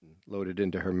floated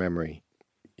into her memory.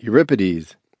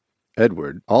 Euripides,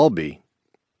 Edward Albee.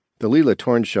 The Leila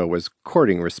Torn Show was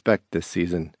courting respect this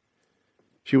season.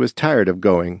 She was tired of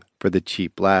going for the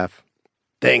cheap laugh.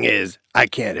 "Thing is, I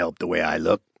can't help the way I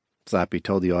look," Slappy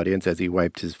told the audience as he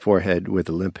wiped his forehead with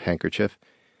a limp handkerchief.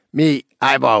 "Me,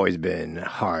 I've always been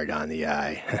hard on the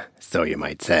eye, so you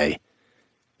might say."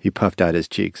 He puffed out his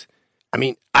cheeks. "I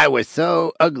mean, I was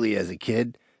so ugly as a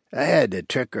kid, I had to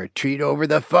trick or treat over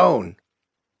the phone."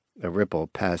 A ripple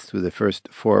passed through the first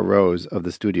 4 rows of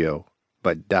the studio,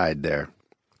 but died there.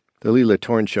 The Leila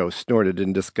Torn Show snorted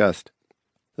in disgust.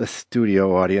 The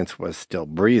studio audience was still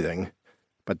breathing,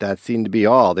 but that seemed to be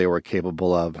all they were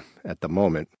capable of at the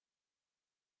moment.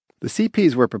 The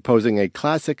CPs were proposing a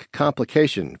classic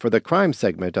complication for the crime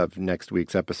segment of next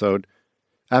week's episode.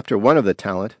 After one of the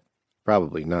talent,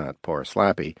 probably not poor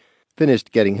Slappy,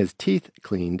 finished getting his teeth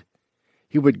cleaned,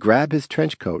 he would grab his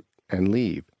trench coat and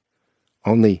leave.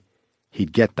 Only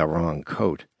he'd get the wrong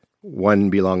coat, one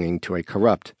belonging to a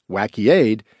corrupt, wacky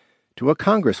aide to a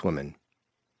congresswoman.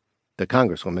 The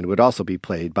congresswoman would also be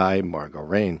played by Margot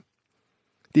Rain.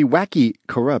 The wacky,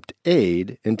 corrupt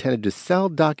aide intended to sell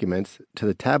documents to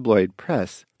the tabloid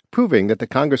press, proving that the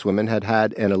congresswoman had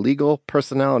had an illegal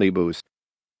personality boost.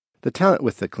 The talent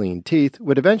with the clean teeth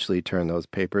would eventually turn those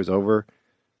papers over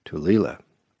to Leila.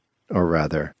 Or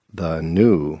rather, the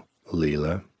new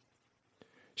Leila.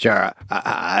 "Sure,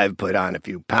 I've put on a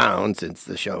few pounds since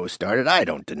the show started. I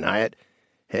don't deny it.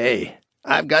 Hey,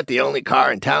 I've got the only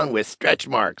car in town with stretch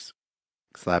marks."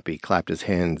 Slappy clapped his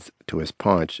hands to his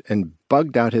paunch and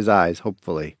bugged out his eyes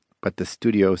hopefully, but the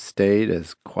studio stayed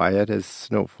as quiet as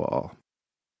snowfall.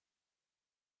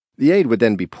 The aide would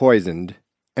then be poisoned,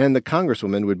 and the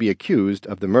congresswoman would be accused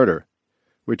of the murder,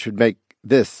 which would make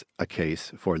this a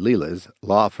case for Leila's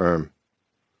law firm.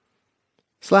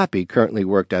 Slappy currently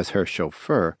worked as her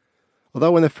chauffeur,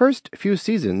 although in the first few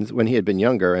seasons, when he had been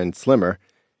younger and slimmer,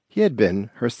 he had been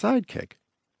her sidekick.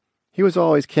 He was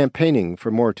always campaigning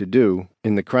for more to do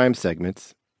in the crime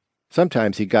segments.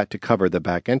 Sometimes he got to cover the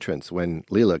back entrance when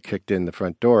Leila kicked in the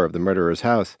front door of the murderer's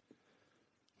house.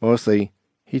 Mostly,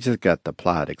 he just got the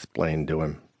plot explained to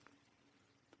him.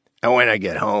 "And when I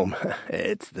get home,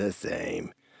 it's the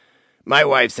same. My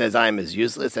wife says I'm as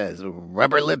useless as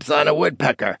rubber lips on a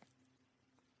woodpecker."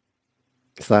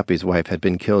 Slappy's wife had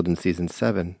been killed in season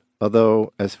 7,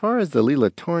 although, as far as the Leila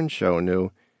Torn Show knew,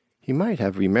 he might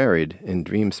have remarried in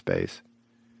dream space.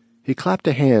 He clapped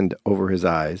a hand over his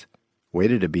eyes,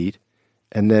 waited a beat,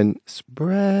 and then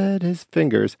spread his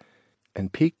fingers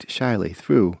and peeked shyly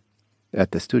through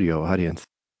at the studio audience.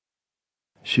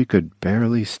 She could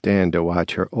barely stand to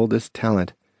watch her oldest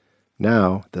talent,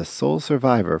 now the sole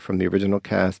survivor from the original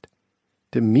cast,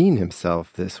 demean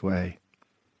himself this way.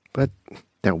 But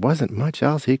there wasn't much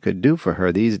else he could do for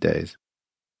her these days.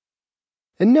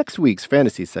 In next week's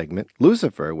fantasy segment,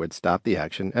 Lucifer would stop the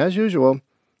action as usual,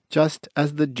 just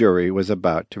as the jury was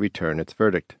about to return its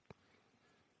verdict.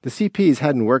 The CPs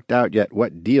hadn't worked out yet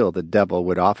what deal the devil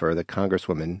would offer the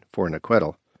congresswoman for an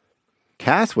acquittal.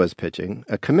 Cass was pitching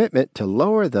a commitment to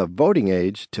lower the voting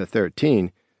age to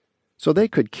 13, so they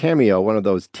could cameo one of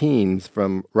those teens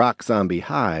from Rock Zombie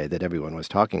High that everyone was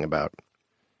talking about.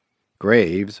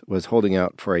 Graves was holding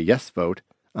out for a yes vote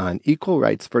on equal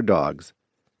rights for dogs.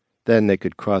 Then they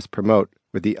could cross-promote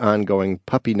with the ongoing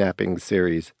puppy napping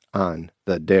series on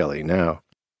the Daily Now.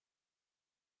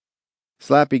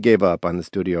 Slappy gave up on the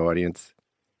studio audience.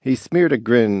 He smeared a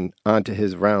grin onto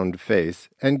his round face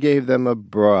and gave them a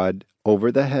broad,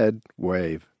 over-the-head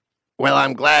wave. "Well,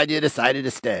 I'm glad you decided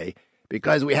to stay,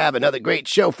 because we have another great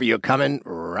show for you coming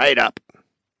right up.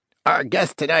 Our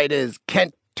guest tonight is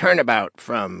Kent Turnabout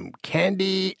from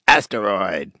Candy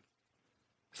Asteroid."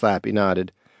 Slappy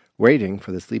nodded, waiting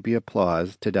for the sleepy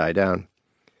applause to die down.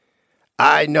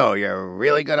 "I know you're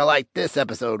really going to like this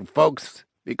episode, folks,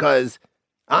 because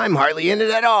I'm hardly in it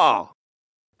at all."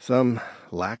 Some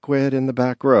lackwit in the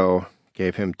back row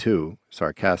gave him 2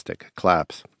 sarcastic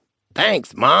claps.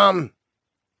 "Thanks, Mom."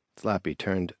 Slappy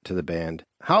turned to the band.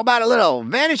 "How about a little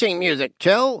vanishing music,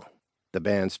 Chill?" The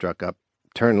band struck up,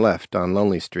 turned left on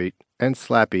Lonely Street, and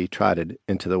Slappy trotted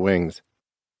into the wings.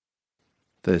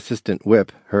 The assistant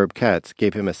whip, Herb Katz,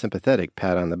 gave him a sympathetic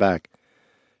pat on the back.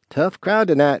 "Tough crowd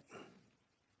tonight."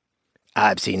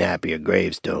 "I've seen happier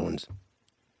gravestones."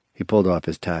 He pulled off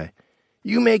his tie.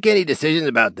 "You make any decisions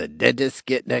about the dentist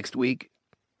skit next week?"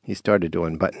 He started to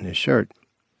unbutton his shirt.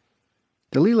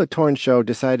 The Leila Torn Show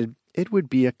decided it would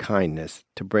be a kindness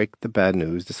to break the bad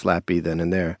news to Slappy then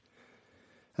and there.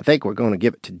 "I think we're going to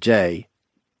give it to Jay,"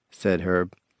 said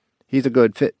Herb. "He's a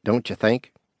good fit, don't you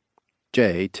think?"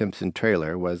 Jay, Timpson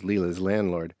Traylor, was Leila's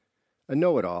landlord, a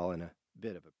know-it-all and a bit of a